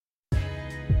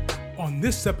on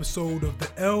this episode of the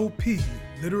LP,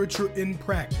 Literature in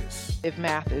Practice. If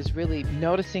math is really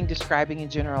noticing, describing,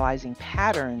 and generalizing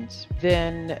patterns,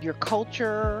 then your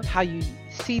culture, how you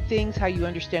see things, how you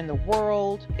understand the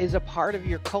world is a part of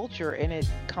your culture, and it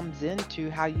comes into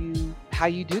how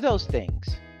you do those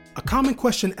things. A common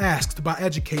question asked by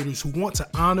educators who want to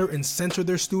honor and center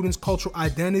their students' cultural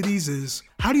identities is,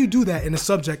 how do you do that in a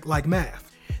subject like math?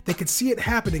 They could see it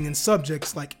happening in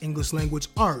subjects like English language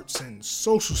arts and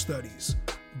social studies,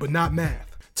 but not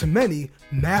math. To many,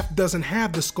 math doesn't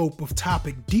have the scope of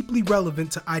topic deeply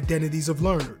relevant to identities of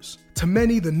learners. To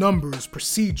many, the numbers,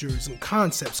 procedures, and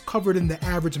concepts covered in the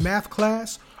average math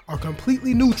class are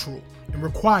completely neutral and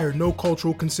require no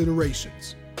cultural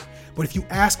considerations. But if you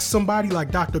ask somebody like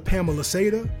Dr. Pamela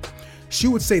Seda, she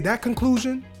would say that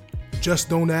conclusion just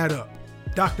don't add up.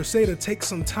 Dr. Seda takes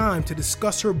some time to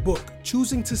discuss her book,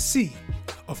 Choosing to See,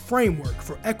 a framework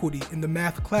for equity in the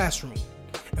math classroom.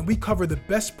 And we cover the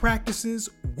best practices,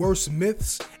 worst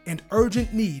myths, and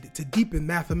urgent need to deepen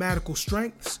mathematical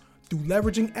strengths through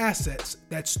leveraging assets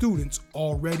that students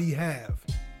already have.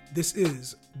 This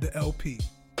is the LP.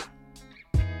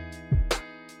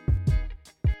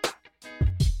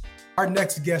 Our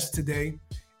next guest today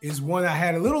is one I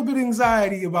had a little bit of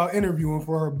anxiety about interviewing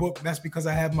for her book. That's because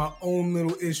I have my own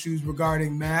little issues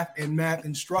regarding math and math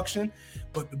instruction,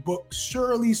 but the book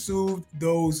surely soothed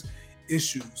those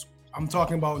issues. I'm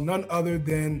talking about none other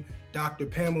than Dr.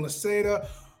 Pamela Seda,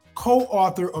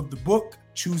 co-author of the book,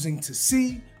 Choosing to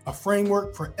See, a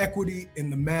framework for equity in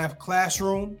the math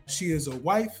classroom. She is a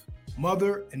wife,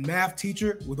 mother, and math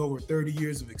teacher with over 30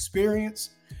 years of experience.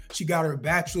 She got her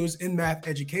bachelor's in math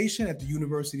education at the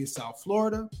University of South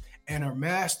Florida and her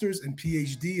master's and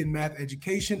PhD in math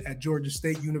education at Georgia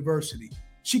State University.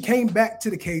 She came back to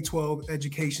the K-12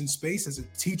 education space as a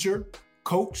teacher,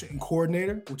 coach, and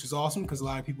coordinator, which is awesome because a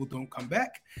lot of people don't come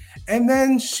back. And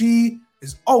then she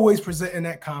is always presenting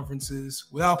at conferences.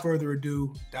 Without further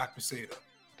ado, Dr. Seda.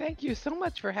 Thank you so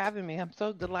much for having me. I'm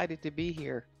so delighted to be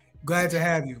here. Glad to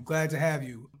have you. Glad to have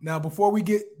you. Now, before we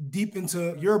get deep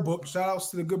into your book, shout outs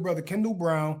to the good brother Kendall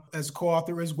Brown as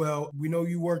co-author as well. We know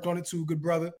you worked on it too, good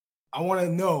brother. I want to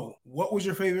know, what was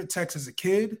your favorite text as a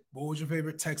kid? What was your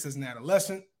favorite text as an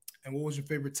adolescent? And what was your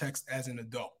favorite text as an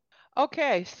adult?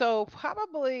 Okay, so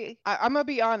probably I'm gonna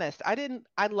be honest. I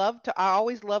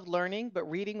always loved learning, but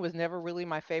reading was never really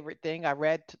my favorite thing. I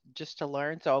read just to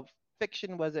learn, so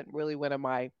fiction wasn't really one of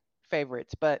my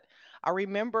favorites. But I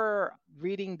remember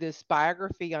reading this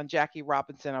biography on Jackie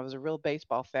Robinson. I was a real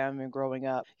baseball fan when growing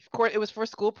up. Of course, it was for a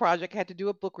school project. I had to do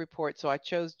a book report, so I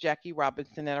chose Jackie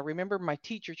Robinson. And I remember my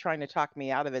teacher trying to talk me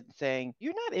out of it and saying,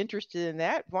 "You're not interested in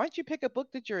that. Why don't you pick a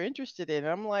book that you're interested in?"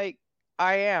 And I'm like,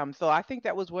 I am. So I think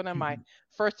that was one of my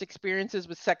first experiences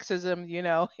with sexism,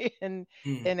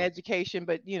 in education.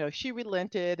 But, she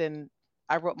relented and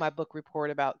I wrote my book report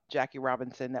about Jackie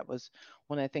Robinson. That was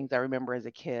one of the things I remember as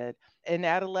a kid. In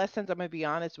adolescence, I'm going to be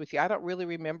honest with you, I don't really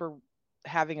remember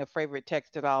having a favorite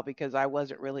text at all because I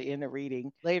wasn't really into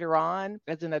reading. Later on,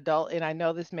 as an adult, and I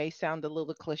know this may sound a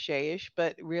little cliche-ish,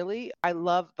 but really, I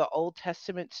love the Old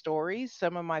Testament stories.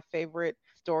 Some of my favorite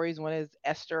stories, one is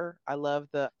Esther. I love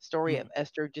the story of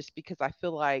Esther just because I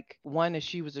feel like, one is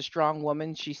she was a strong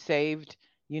woman. She saved,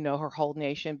 her whole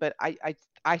nation. But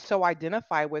I so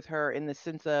identify with her in the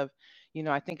sense of,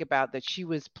 I think about that she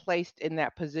was placed in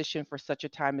that position for such a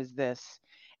time as this.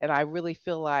 And I really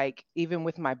feel like even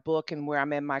with my book and where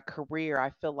I'm in my career, I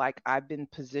feel like I've been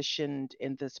positioned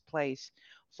in this place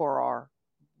for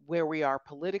where we are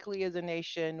politically as a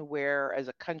nation, where as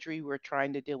a country we're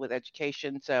trying to deal with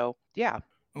education. So, yeah.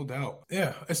 No doubt.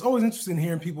 Yeah. It's always interesting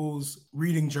hearing people's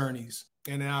reading journeys.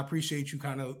 And I appreciate you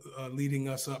kind of leading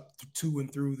us up to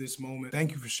and through this moment.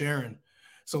 Thank you for sharing.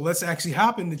 So let's actually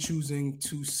hop into Choosing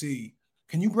to See.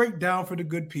 Can you break down for the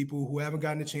good people who haven't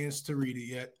gotten a chance to read it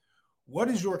yet? What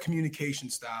is your communication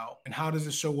style and how does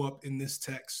it show up in this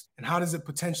text? And how does it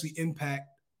potentially impact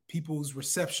people's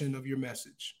reception of your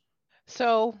message?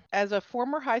 So, as a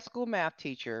former high school math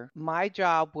teacher, my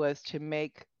job was to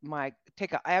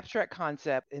take an abstract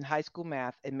concept in high school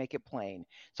math and make it plain.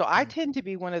 So, I tend to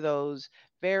be one of those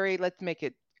let's make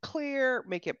it clear,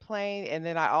 make it plain, and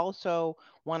then I also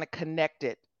want to connect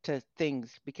it to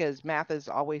things because math is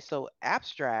always so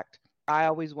abstract. I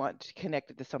always want to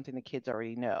connect it to something the kids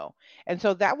already know. And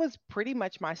so that was pretty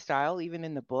much my style, even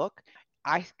in the book.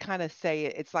 I kind of say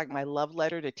it's like my love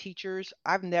letter to teachers.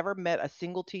 I've never met a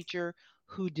single teacher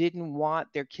who didn't want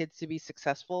their kids to be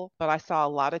successful, but I saw a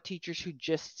lot of teachers who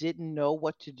just didn't know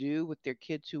what to do with their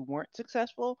kids who weren't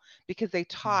successful because they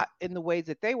taught in the ways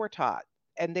that they were taught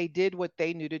and they did what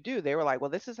they knew to do. They were like, well,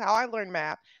 this is how I learned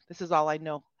math. This is all I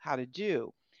know how to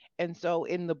do. And so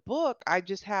in the book, I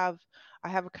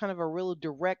have a kind of a real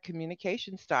direct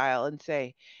communication style and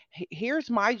say, Here's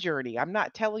my journey. I'm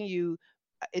not telling you,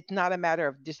 it's not a matter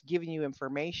of just giving you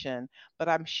information, but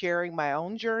I'm sharing my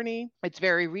own journey. It's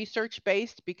very research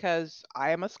based because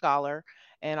I am a scholar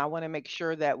and I want to make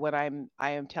sure that what I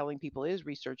am telling people is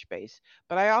research based.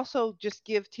 But I also just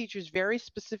give teachers very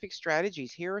specific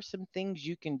strategies. Here are some things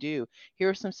you can do. Here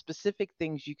are some specific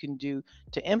things you can do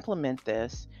to implement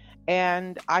this.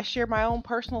 And I share my own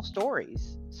personal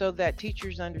stories so that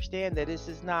teachers understand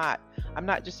that I'm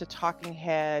not just a talking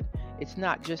head. It's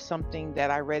not just something that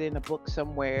I read in a book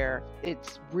somewhere.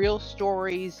 It's real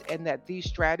stories, and that these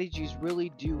strategies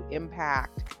really do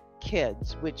impact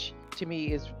kids, which to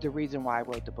me is the reason why I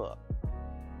wrote the book.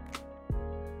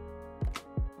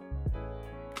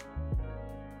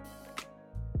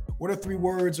 What are 3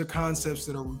 words or concepts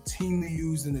that are routinely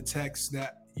used in the text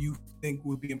that you think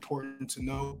would be important to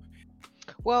know?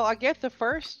 Well, I guess the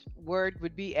first word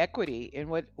would be equity. And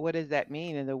what does that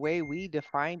mean? And the way we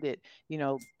defined it,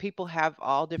 people have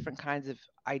all different kinds of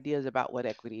ideas about what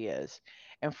equity is.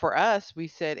 And for us, we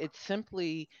said it's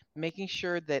simply making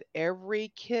sure that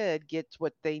every kid gets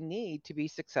what they need to be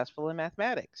successful in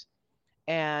mathematics.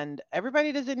 And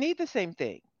everybody doesn't need the same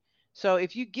thing. So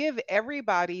if you give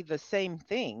everybody the same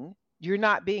thing, you're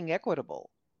not being equitable.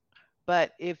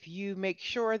 But if you make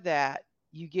sure that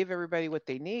you give everybody what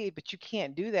they need, but you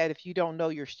can't do that if you don't know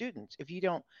your students, if you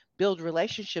don't build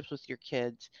relationships with your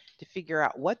kids to figure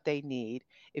out what they need,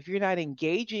 if you're not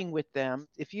engaging with them,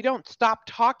 if you don't stop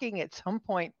talking at some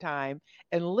point in time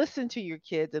and listen to your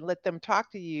kids and let them talk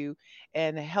to you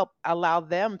and help allow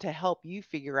them to help you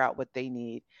figure out what they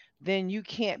need, then you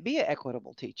can't be an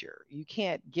equitable teacher. You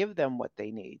can't give them what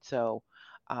they need. So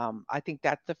I think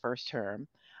that's the first term.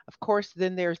 Of course,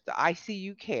 then there's the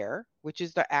ICU CARE, which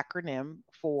is the acronym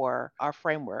for our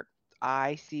framework.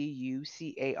 ICUCARE.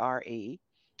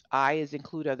 I is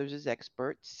include others as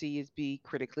experts. C is be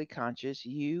critically conscious.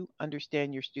 U,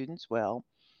 understand your students well.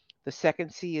 The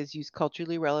second C is use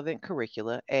culturally relevant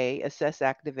curricula. A, assess,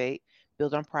 activate,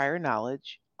 build on prior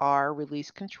knowledge. R,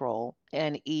 release control.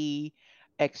 And E,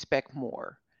 expect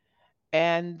more.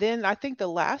 And then I think the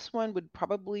last one would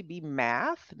probably be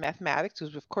mathematics,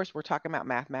 because of course we're talking about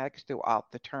mathematics throughout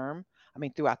the term,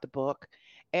 throughout the book.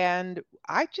 And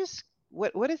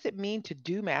what does it mean to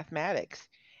do mathematics?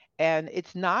 And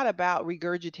it's not about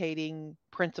regurgitating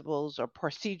principles or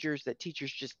procedures that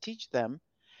teachers just teach them.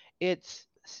 It's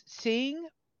seeing,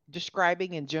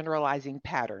 describing, and generalizing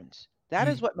patterns. That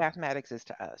is what mathematics is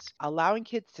to us. Allowing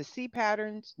kids to see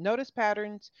patterns, notice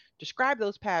patterns, describe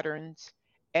those patterns,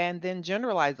 and then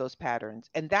generalize those patterns.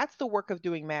 And that's the work of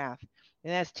doing math.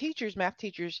 And as teachers, math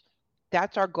teachers,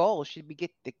 that's our goal, should be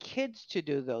get the kids to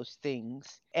do those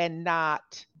things and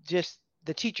not just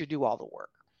the teacher do all the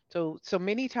work. So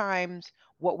many times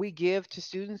what we give to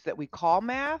students that we call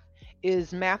math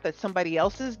is math that somebody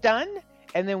else has done.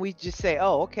 And then we just say,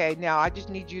 oh, okay, now I just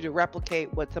need you to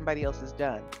replicate what somebody else has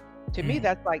done. To me,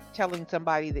 that's like telling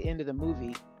somebody the end of the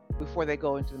movie before they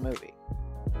go into the movie.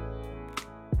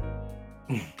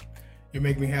 You're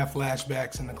making me have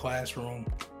flashbacks in the classroom.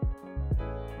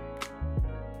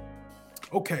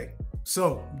 Okay,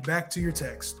 so back to your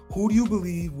text. Who do you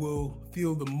believe will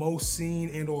feel the most seen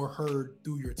and or heard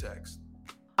through your text?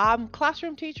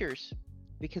 Classroom teachers,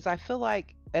 because I feel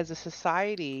like as a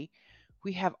society,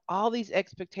 we have all these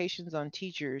expectations on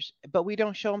teachers, but we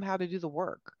don't show them how to do the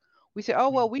work. We say, oh,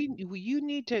 well, you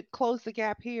need to close the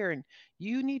gap here, and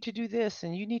you need to do this,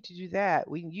 and you need to do that.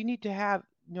 You need to have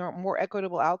more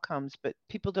equitable outcomes, but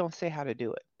people don't say how to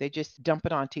do it. They just dump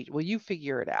it on teachers. Well, you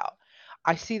figure it out.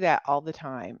 I see that all the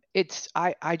time.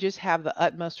 I just have the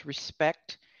utmost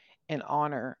respect and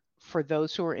honor for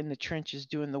those who are in the trenches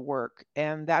doing the work.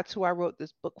 And that's who I wrote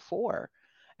this book for.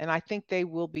 And I think they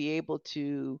will be able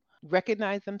to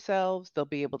recognize themselves. They'll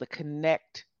be able to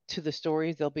connect to the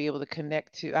stories. They'll be able to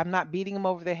connect to, I'm not beating them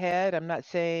over the head. I'm not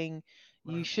saying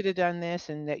you should have done this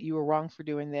and that you were wrong for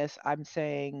doing this. I'm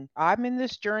saying I'm in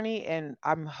this journey and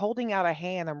I'm holding out a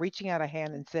hand. I'm reaching out a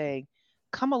hand and saying,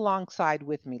 come alongside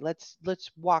with me. Let's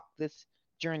walk this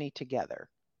journey together.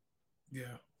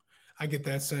 Yeah, I get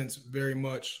that sense very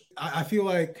much. I feel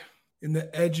like in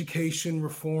the education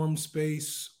reform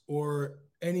space or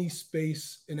any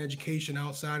space in education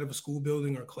outside of a school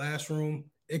building or classroom,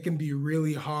 it can be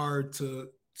really hard to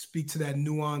speak to that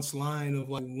nuanced line of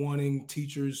like wanting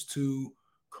teachers to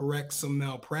correct some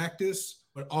malpractice,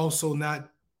 but also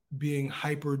not being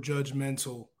hyper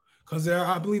judgmental. Because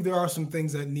I believe there are some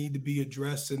things that need to be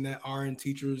addressed and that are in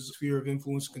teachers' sphere of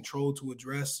influence and control to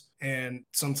address. And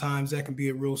sometimes that can be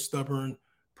a real stubborn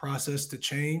process to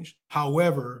change.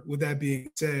 However, with that being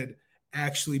said,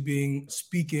 actually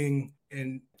speaking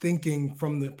and thinking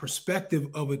from the perspective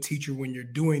of a teacher when you're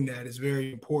doing that is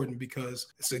very important, because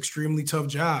it's an extremely tough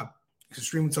job. It's an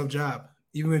extremely tough job.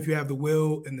 Even if you have the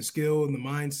will and the skill and the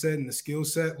mindset and the skill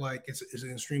set, like it's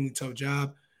an extremely tough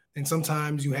job. And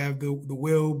sometimes you have the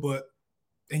will,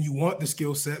 and you want the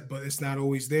skill set, but it's not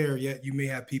always there. Yet you may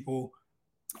have people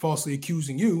falsely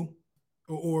accusing you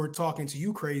or talking to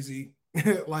you crazy,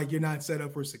 like you're not set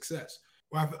up for success.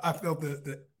 I felt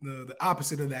the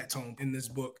opposite of that tone in this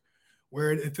book,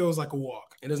 where it feels like a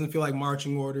walk. It doesn't feel like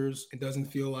marching orders. It doesn't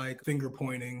feel like finger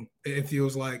pointing. It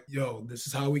feels like, yo, this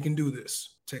is how we can do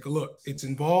this. Take a look. It's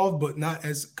involved, but not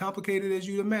as complicated as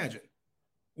you'd imagine.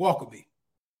 Walk with me.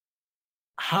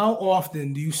 How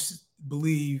often do you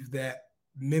believe that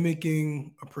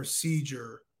mimicking a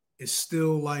procedure is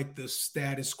still like the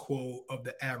status quo of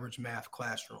the average math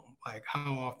classroom? Like,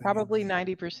 how often? Probably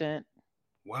 90%.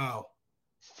 Wow.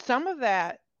 Some of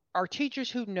that are teachers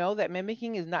who know that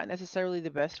mimicking is not necessarily the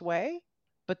best way,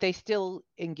 but they still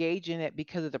engage in it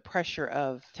because of the pressure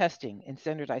of testing and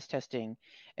standardized testing,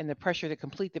 and the pressure to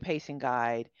complete the pacing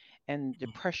guide, and the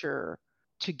pressure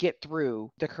to get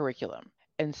through the curriculum.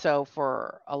 And so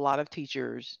for a lot of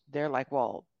teachers, they're like,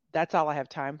 well, that's all I have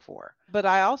time for. But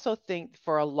I also think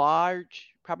for a large,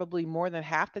 probably more than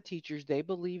half the teachers, they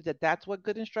believe that that's what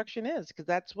good instruction is, because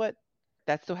that's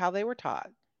how they were taught.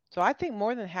 So I think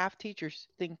more than half teachers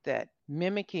think that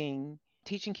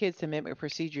teaching kids to mimic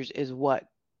procedures is what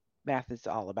math is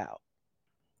all about.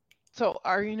 So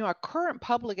our current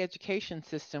public education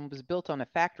system was built on a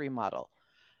factory model.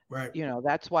 Right.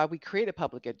 That's why we created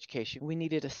public education. We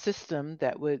needed a system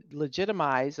that would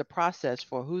legitimize the process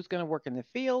for who's going to work in the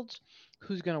fields,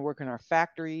 who's going to work in our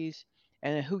factories,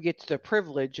 and who gets the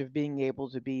privilege of being able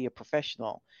to be a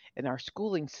professional. And our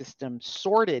schooling system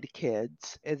sorted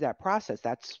kids as that process.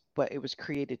 That's what it was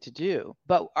created to do.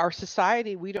 But our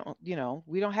society, we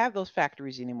don't have those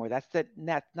factories anymore. That's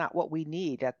not what we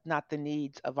need. That's not the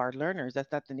needs of our learners.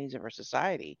 That's not the needs of our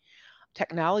society.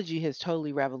 Technology has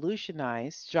totally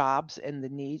revolutionized jobs and the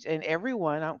needs, and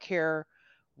everyone, I don't care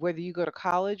whether you go to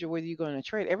college or whether you go in a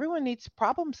trade, everyone needs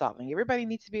problem solving. Everybody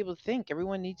needs to be able to think.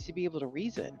 Everyone needs to be able to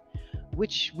reason,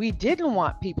 which we didn't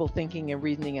want people thinking and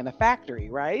reasoning in a factory,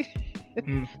 right?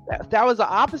 Mm. that was the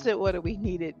opposite what we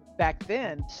needed back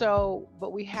then. So,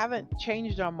 but we haven't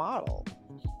changed our model.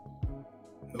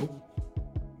 Nope.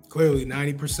 Clearly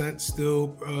 90%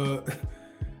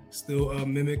 still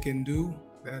mimic and do.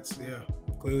 That's,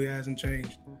 clearly hasn't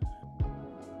changed.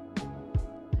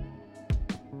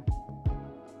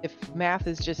 If math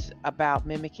is just about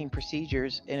mimicking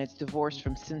procedures and it's divorced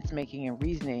from sense making and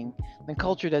reasoning, then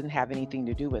culture doesn't have anything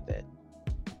to do with it.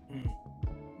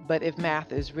 But if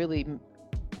math is really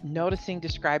noticing,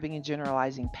 describing, and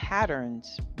generalizing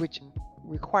patterns, which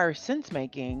require sense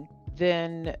making,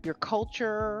 then your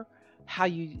culture, how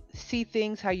you see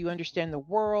things, how you understand the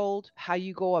world, how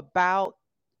you go about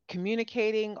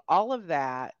communicating, all of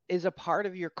that is a part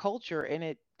of your culture, and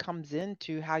it comes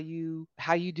into how you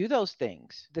do those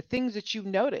things. The things that you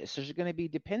notice are going to be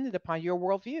dependent upon your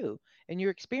worldview and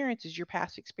your experiences, your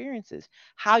past experiences.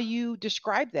 How you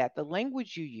describe that, the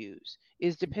language you use,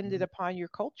 is dependent upon your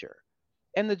culture.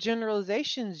 And the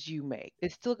generalizations you make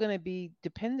is still going to be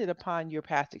dependent upon your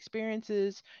past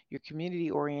experiences, your community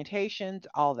orientations,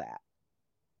 all that.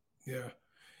 Yeah.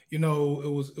 It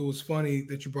was funny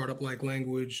that you brought up like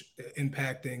language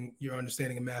impacting your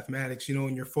understanding of mathematics.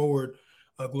 In your forward,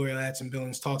 Gloria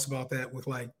Ladson-Billings talks about that with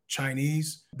like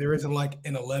Chinese. There isn't like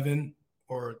an 11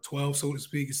 or 12, so to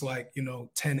speak. It's like,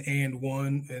 10 and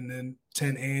 1 and then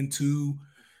 10 and 2.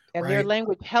 And right? Their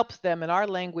language helps them, and our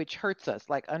language hurts us,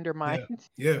 like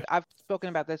undermines. Yeah. I've spoken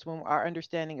about this when our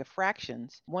understanding of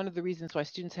fractions. One of the reasons why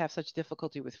students have such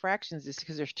difficulty with fractions is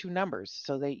because there's two numbers.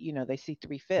 So they see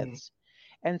 3/5.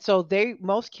 And so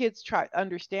most kids try to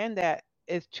understand that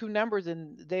as two numbers,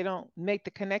 and they don't make the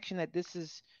connection that this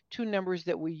is two numbers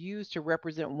that we use to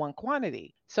represent one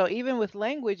quantity. So even with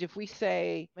language, if we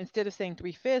say, instead of saying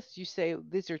 3/5, you say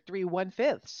these are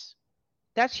 3/1/5.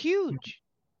 That's huge.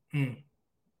 Mm-hmm.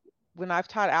 When I've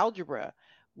taught algebra,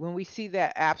 when we see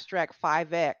that abstract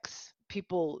 5x,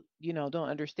 people, don't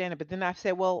understand it. But then I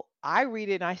say, well, I read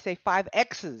it and I say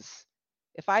 5x's.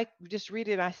 If I just read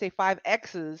it and I say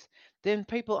 5x's, then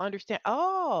people understand,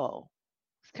 oh,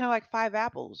 it's kind of like 5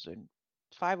 apples and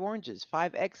 5 oranges,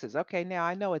 5 x's. Okay, now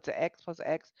I know it's an x plus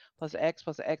x plus x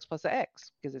plus x plus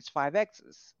x because it's 5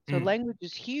 x's. So language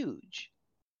is huge.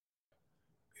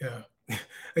 Yeah.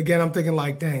 Again, I'm thinking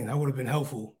like, dang, that would have been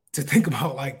helpful to think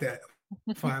about like that.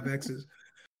 5 x's.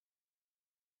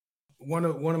 One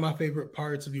of my favorite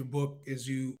parts of your book is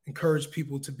you encourage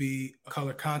people to be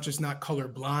color conscious, not color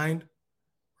blind,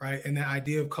 right? And the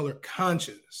idea of color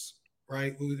conscious,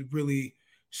 right, really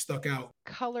stuck out.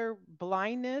 Color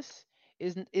blindness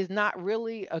is not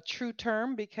really a true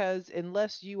term because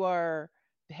unless you are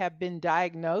have been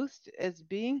diagnosed as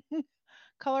being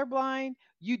colorblind,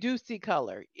 you do see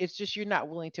color. It's just you're not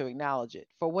willing to acknowledge it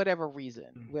for whatever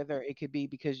reason, whether it could be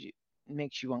because it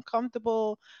makes you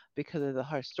uncomfortable because of the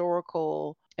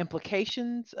historical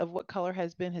implications of what color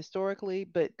has been historically.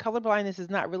 But colorblindness is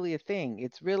not really a thing.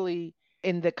 It's really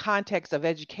in the context of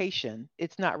education,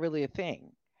 it's not really a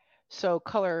thing. So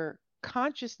color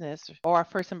consciousness, or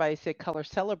I've heard somebody say color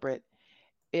celebrate,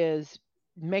 is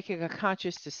making a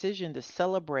conscious decision to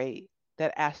celebrate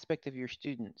that aspect of your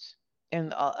students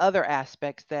and other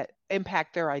aspects that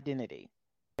impact their identity.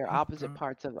 They're opposite Okay.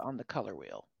 parts of on the color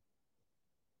wheel.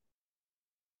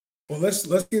 Well, let's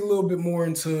get a little bit more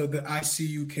into the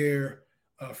ICU care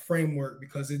framework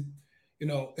because it,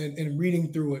 in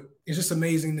reading through it, it's just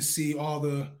amazing to see all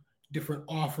the different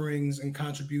offerings and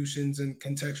contributions and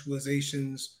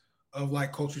contextualizations of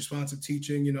like culture responsive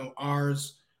teaching.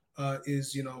 Ours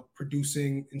is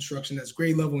producing instruction that's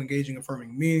grade level, engaging,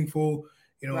 affirming, meaningful.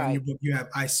 In your Right. book you have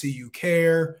ICU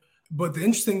care, but the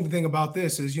interesting thing about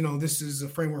this is this is a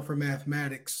framework for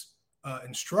mathematics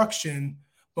instruction.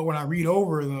 But when I read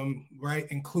over them, right,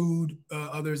 include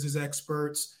others as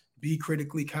experts, be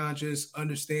critically conscious,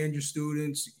 understand your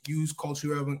students, use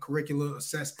culturally relevant curricula,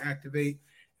 assess, activate,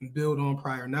 and build on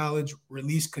prior knowledge,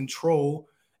 release control,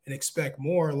 and expect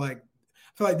more. Like,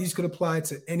 I feel like these could apply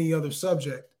to any other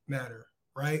subject matter,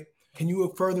 right? Can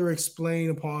you further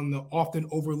explain upon the often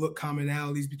overlooked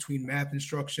commonalities between math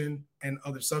instruction and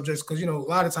other subjects? Because, a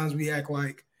lot of times we act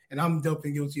like, and I'm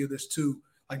definitely guilty of this too,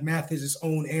 like math is its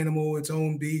own animal, its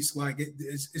own beast. Like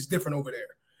it's different over there,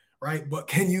 right? But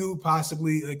can you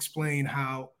possibly explain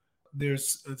how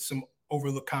there's some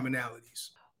overlooked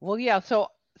commonalities? Well, yeah.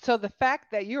 So the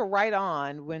fact that you're right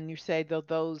on when you say that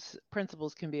those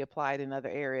principles can be applied in other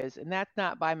areas, and that's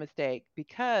not by mistake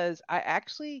because I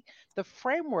actually the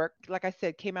framework, like I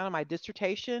said, came out of my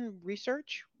dissertation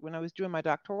research when I was doing my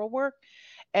doctoral work.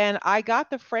 And I got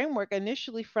the framework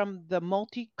initially from the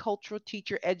multicultural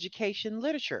teacher education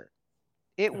literature.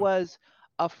 It Yeah. was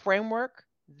a framework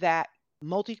that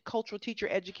multicultural teacher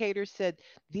educators said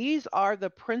these are the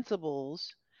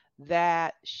principles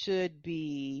that should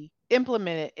be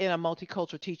implemented in a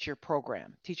multicultural teacher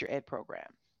program, teacher ed program.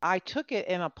 I took it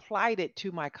and applied it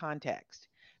to my context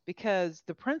because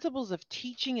the principles of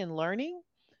teaching and learning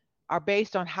are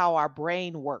based on how our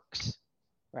brain works,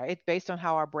 right? It's based on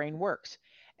how our brain works.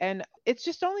 And it's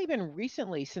just only been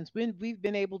recently since when we've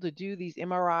been able to do these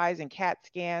MRIs and CAT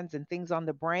scans and things on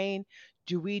the brain,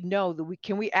 do we know that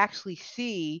we actually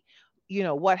see,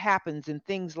 what happens and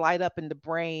things light up in the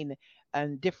brain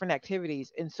and different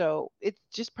activities. And so it's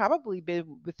just probably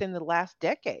been within the last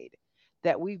decade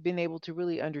that we've been able to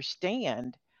really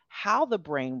understand how the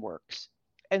brain works.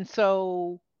 And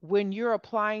so when you're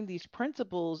applying these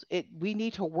principles, we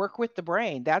need to work with the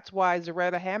brain. That's why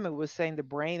Zaretta Hammond was saying the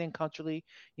brain and culturally,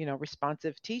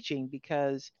 responsive teaching,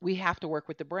 because we have to work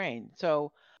with the brain.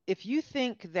 So if you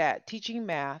think that teaching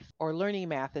math or learning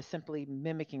math is simply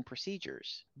mimicking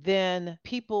procedures, then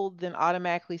people then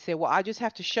automatically say, well, I just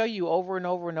have to show you over and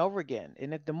over and over again.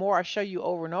 And if the more I show you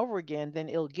over and over again, then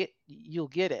you'll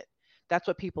get it. That's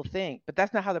what people think, but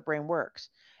that's not how the brain works.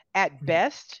 At Mhm.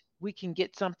 best, we can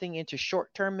get something into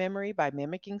short-term memory by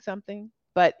mimicking something.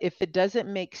 But if it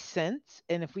doesn't make sense,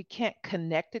 and if we can't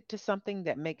connect it to something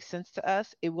that makes sense to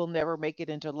us, it will never make it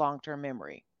into long-term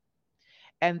memory.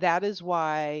 And that is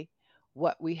why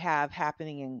what we have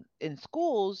happening in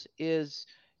schools is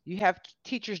you have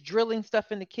teachers drilling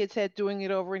stuff in the kids' head, doing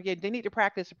it over again. They need to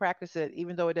practice it,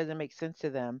 even though it doesn't make sense to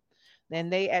them.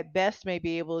 Then they, at best, may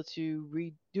be able to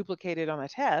reduplicate it on a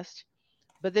test.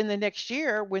 But then the next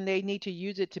year, when they need to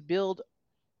use it to build,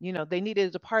 they need it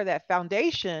as a part of that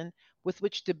foundation with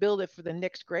which to build it for the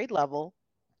next grade level,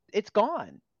 it's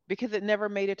gone because it never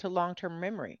made it to long term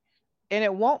memory. And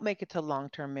it won't make it to long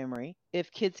term memory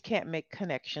if kids can't make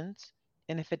connections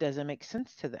and if it doesn't make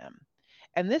sense to them.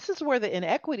 And this is where the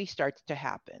inequity starts to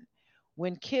happen.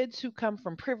 When kids who come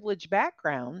from privileged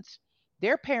backgrounds,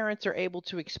 their parents are able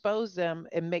to expose them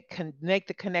and make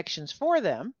the connections for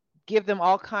them, give them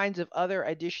all kinds of other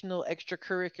additional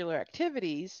extracurricular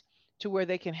activities to where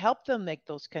they can help them make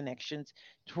those connections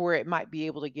to where it might be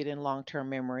able to get in long term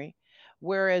memory.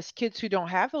 Whereas kids who don't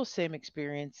have those same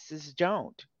experiences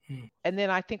don't. Mhm. And then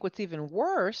I think what's even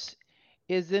worse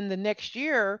is then the next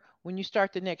year, when you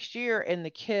start the next year and the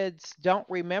kids don't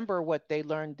remember what they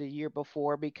learned the year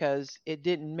before because it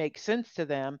didn't make sense to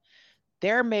them,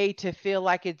 they're made to feel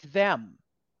like it's them.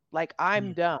 Like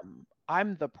I'm Mm. dumb.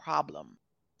 I'm the problem.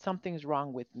 Something's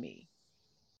wrong with me.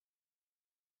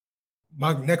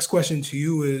 My next question to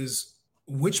you is,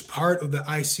 which part of the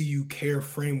ICU care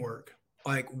framework,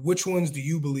 like which ones do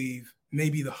you believe may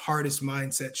be the hardest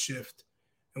mindset shift,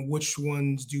 and which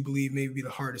ones do you believe may be the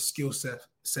hardest skill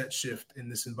set shift in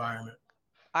this environment?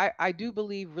 I do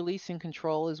believe releasing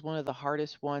control is one of the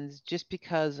hardest ones just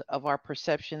because of our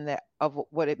perception that of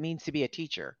what it means to be a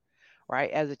teacher,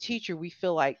 right? As a teacher, we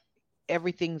feel like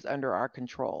everything's under our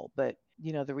control. But,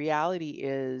 the reality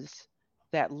is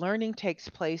that learning takes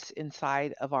place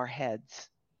inside of our heads.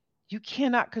 You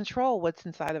cannot control what's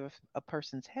inside of a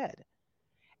person's head.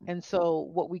 And so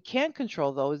what we can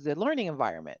control though is the learning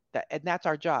environment. And that's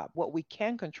our job. What we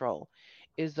can control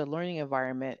is the learning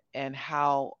environment and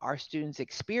how our students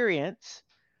experience,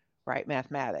 right,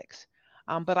 mathematics.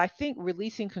 But I think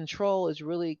releasing control is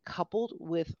really coupled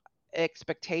with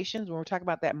expectations. When we're talking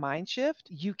about that mind shift,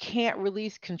 you can't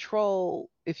release control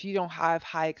if you don't have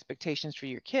high expectations for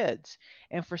your kids.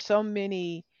 And for so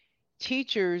many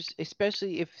teachers,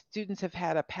 especially if students have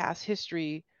had a past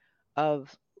history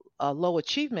of low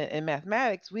achievement in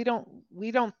mathematics, we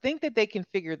don't think that they can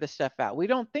figure this stuff out. We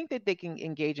don't think that they can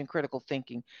engage in critical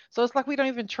thinking. So it's like we don't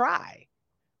even try.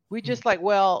 We Mm. just like,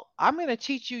 well, I'm going to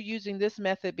teach you using this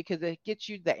method because it gets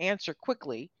you the answer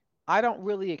quickly. I don't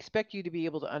really expect you to be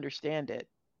able to understand it.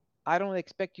 I don't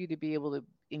expect you to be able to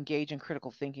engage in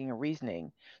critical thinking and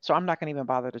reasoning. So I'm not going to even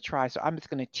bother to try. So I'm just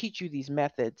going to teach you these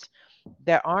methods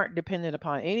that aren't dependent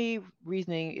upon any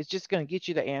reasoning. It's just going to get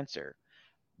you the answer,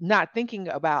 not thinking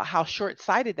about how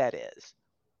short-sighted that is.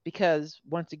 Because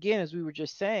once again, as we were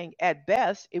just saying, at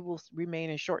best, it will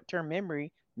remain in short-term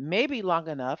memory, maybe long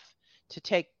enough to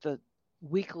take the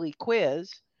weekly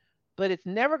quiz, but it's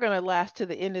never going to last to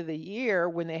the end of the year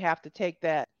when they have to take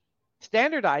that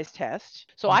standardized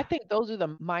test. So I Mm. think those are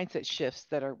the mindset shifts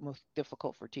that are most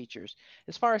difficult for teachers.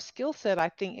 As far as skill set, I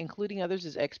think including others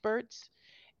as experts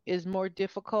is more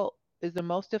difficult, is the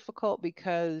most difficult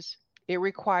because it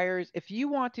requires, if you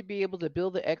want to be able to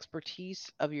build the expertise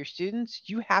of your students,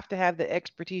 you have to have the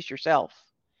expertise yourself.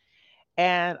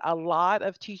 And a lot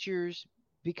of teachers,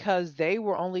 because they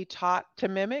were only taught to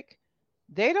mimic,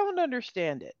 they don't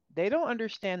understand it. They don't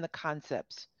understand the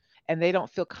concepts and they don't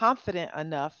feel confident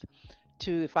enough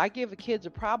to, if I give the kids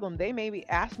a problem, they maybe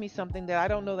ask me something that I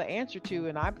don't know the answer to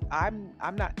and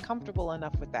I'm not comfortable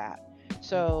enough with that.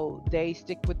 So they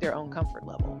stick with their own comfort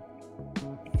level.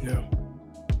 Yeah.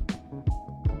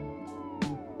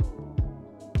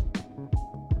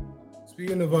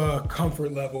 Speaking of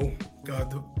comfort level,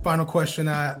 the final question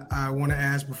I want to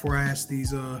ask before I ask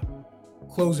these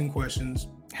closing questions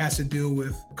has to deal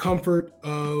with comfort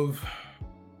of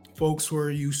folks who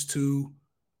are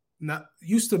not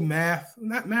used to math.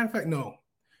 Not matter of fact, no.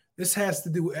 This has to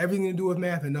do everything to do with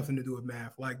math and nothing to do with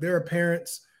math. Like there are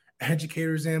parents,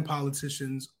 educators, and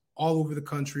politicians all over the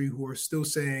country who are still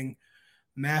saying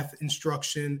math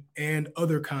instruction and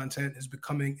other content is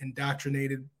becoming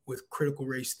indoctrinated with critical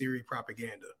race theory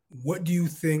propaganda. What do you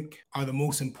think are the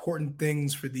most important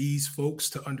things for these folks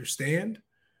to understand?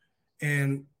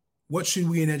 And what should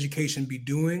we in education be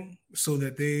doing so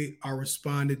that they are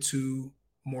responded to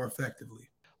more effectively?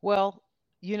 Well,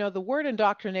 the word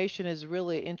indoctrination is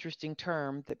really an interesting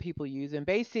term that people use. And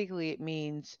basically it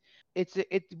means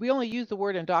we only use the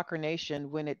word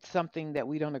indoctrination when it's something that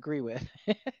we don't agree with.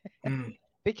 Mm.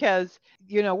 Because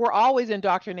we're always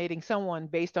indoctrinating someone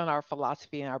based on our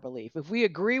philosophy and our belief. If we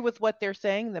agree with what they're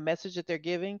saying, the message that they're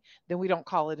giving, then we don't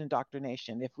call it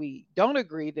indoctrination. If we don't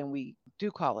agree, then we do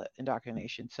call it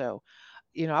indoctrination. So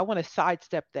I want to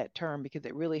sidestep that term because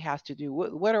it really has to do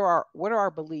what are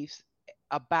our beliefs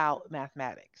about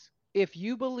mathematics. If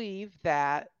you believe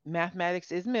that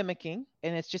mathematics is mimicking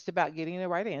and it's just about getting the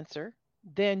right answer,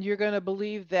 then you're going to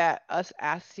believe that us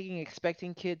asking,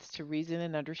 expecting kids to reason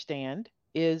and understand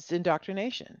is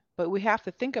indoctrination. But we have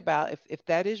to think about, if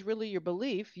that is really your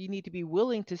belief, you need to be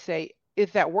willing to say,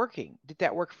 is that working? Did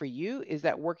that work for you? Is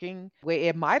that working? Well,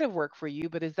 it might have worked for you,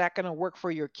 but is that going to work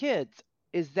for your kids?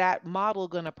 Is that model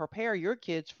going to prepare your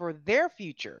kids for their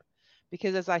future?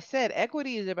 Because as I said,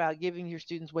 equity is about giving your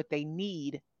students what they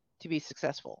need to be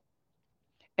successful.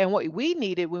 And what we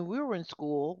needed when we were in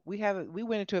school, we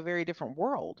went into a very different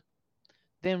world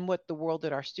than what the world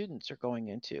that our students are going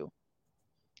into.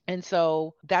 And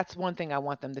so that's one thing I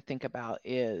want them to think about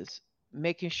is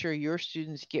making sure your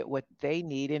students get what they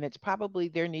need. And it's probably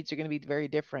their needs are going to be very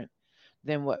different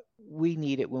than what we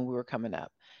needed when we were coming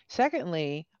up.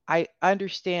 Secondly, I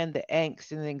understand the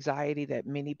angst and the anxiety that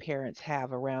many parents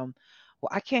have around, well,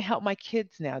 I can't help my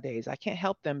kids nowadays. I can't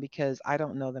help them because I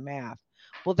don't know the math.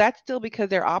 Well, that's still because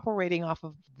they're operating off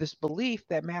of this belief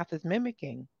that math is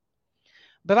mimicking.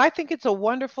 But I think it's a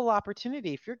wonderful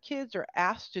opportunity. If your kids are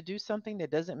asked to do something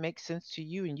that doesn't make sense to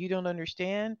you and you don't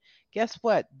understand, guess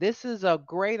what? This is a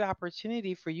great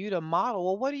opportunity for you to model.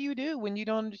 Well, what do you do when you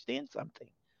don't understand something?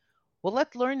 Well,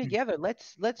 let's learn together.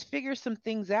 Let's figure some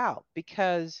things out,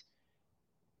 because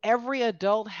every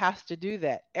adult has to do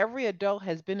that. Every adult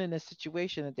has been in a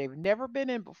situation that they've never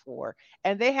been in before,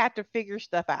 and they had to figure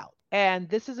stuff out. And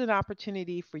this is an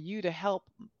opportunity for you to help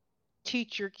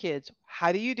teach your kids,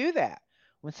 how do you do that?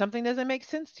 When something doesn't make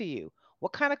sense to you,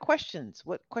 what questions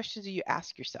do you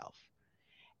ask yourself?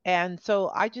 And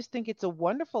so I just think it's a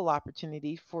wonderful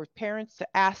opportunity for parents to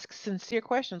ask sincere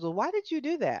questions. Well, why did you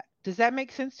do that? Does that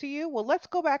make sense to you? Well, let's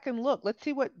go back and look. Let's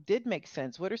see what did make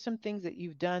sense. What are some things that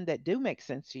you've done that do make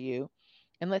sense to you?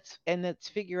 And let's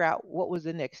figure out what was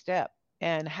the next step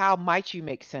and how might you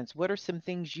make sense? What are some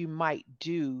things you might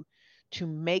do to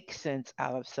make sense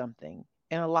out of something?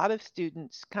 And a lot of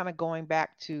students, kind of going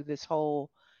back to this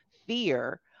whole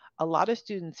fear, a lot of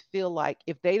students feel like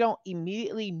if they don't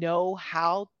immediately know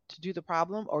how to do the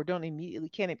problem, or don't immediately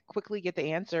can't quickly get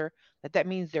the answer, that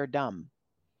means they're dumb,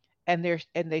 and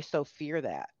they so fear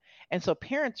that. And so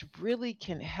parents really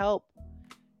can help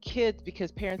kids,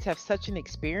 because parents have such an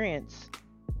experience,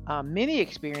 many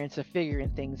experience of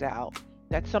figuring things out.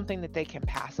 That's something that they can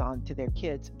pass on to their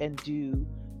kids and do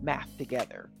math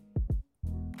together.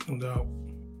 No doubt.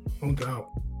 No doubt.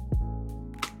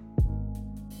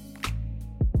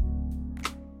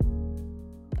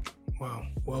 Wow.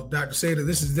 Well, Dr. Seda,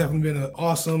 this has definitely been an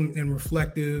awesome and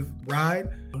reflective ride.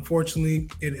 Unfortunately,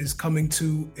 it is coming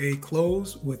to a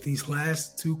close with these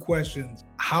last two questions.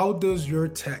 How does your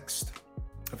text,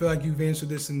 I feel like you've answered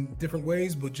this in different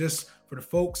ways, but just for the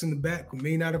folks in the back who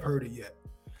may not have heard it yet,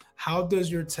 how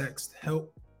does your text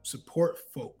help support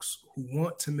folks who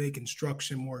want to make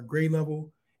instruction more grade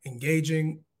level,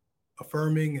 engaging,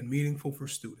 affirming, and meaningful for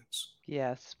students?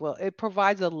 Yes. Well, it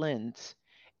provides a lens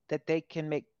that they can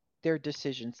make their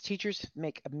decisions. Teachers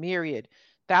make a myriad,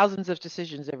 thousands of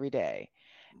decisions every day.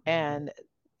 And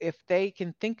if they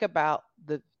can think about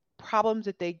the problems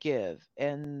that they give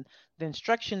and the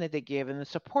instruction that they give and the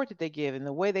support that they give and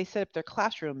the way they set up their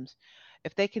classrooms,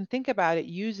 if they can think about it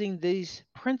using these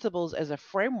principles as a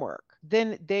framework,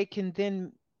 then they can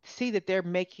then see that they're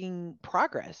making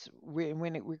progress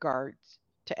when it regards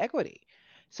to equity.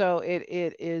 So it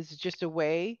is just a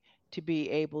way to be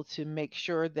able to make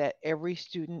sure that every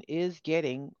student is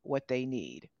getting what they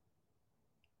need.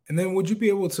 And then would you be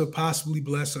able to possibly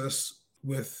bless us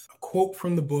with a quote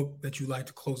from the book that you'd like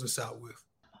to close us out with?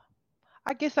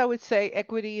 I guess I would say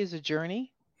equity is a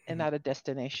journey and Mhm. not a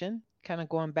destination. Kind of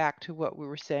going back to what we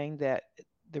were saying, that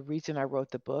the reason I wrote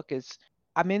the book is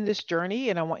I'm in this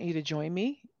journey and I want you to join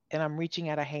me, and I'm reaching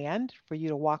out a hand for you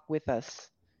to walk with us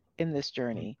in this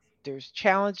journey. There's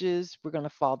challenges, we're going to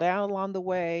fall down along the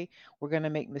way, we're going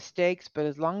to make mistakes, but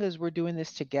as long as we're doing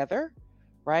this together,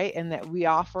 right, and that we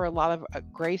offer a lot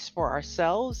of grace for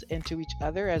ourselves and to each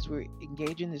other as we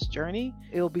engage in this journey,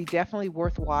 it'll be definitely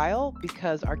worthwhile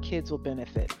because our kids will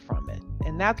benefit from it.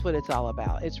 And that's what it's all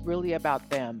about. It's really about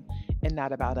them and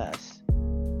not about us.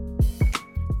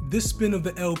 This spin of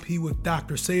the LP with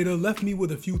Dr. Seda left me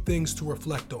with a few things to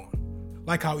reflect on,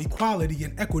 like how equality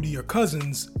and equity are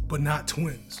cousins, but not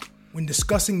twins. When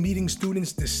discussing meeting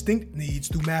students' distinct needs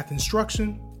through math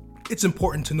instruction, it's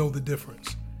important to know the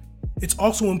difference. It's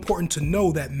also important to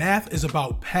know that math is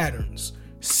about patterns,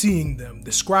 seeing them,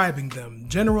 describing them,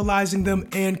 generalizing them,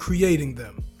 and creating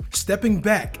them. Stepping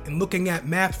back and looking at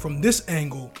math from this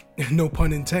angle, no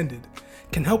pun intended,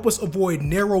 can help us avoid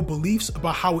narrow beliefs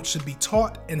about how it should be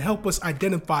taught and help us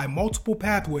identify multiple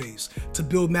pathways to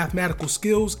build mathematical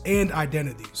skills and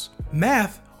identities.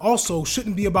 Math also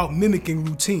shouldn't be about mimicking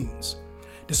routines.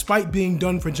 Despite being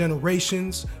done for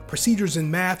generations, procedures in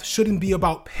math shouldn't be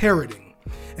about parroting,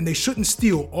 and they shouldn't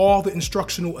steal all the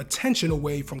instructional attention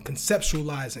away from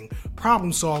conceptualizing,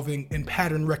 problem solving, and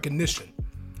pattern recognition.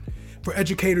 For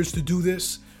educators to do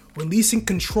this, releasing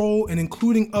control and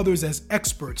including others as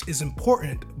experts is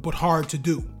important but hard to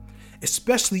do,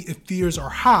 especially if fears are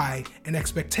high and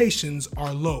expectations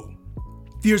are low.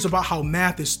 Fears about how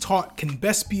math is taught can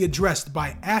best be addressed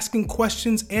by asking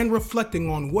questions and reflecting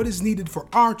on what is needed for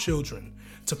our children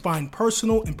to find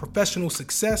personal and professional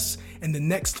success in the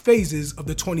next phases of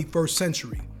the 21st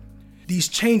century. These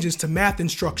changes to math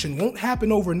instruction won't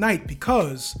happen overnight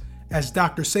because, as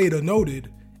Dr. Seda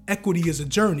noted, equity is a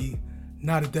journey,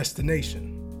 not a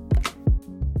destination.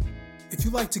 If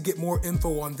you'd like to get more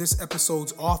info on this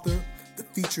episode's author, the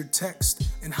featured text,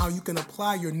 and how you can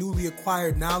apply your newly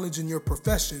acquired knowledge in your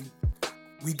profession,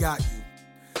 we got you.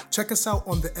 Check us out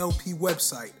on the LP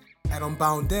website at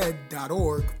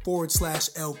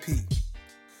unbounded.org/LP.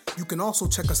 You can also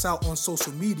check us out on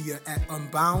social media at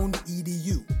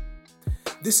unbound.edu.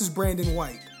 This is Brandon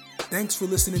White. Thanks for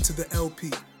listening to the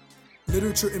LP,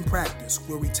 Literature in Practice,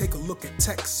 where we take a look at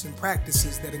texts and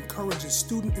practices that encourages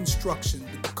student instruction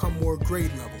to become more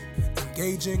grade level,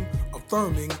 engaging,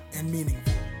 affirming, and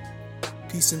meaningful.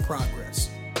 Peace and progress.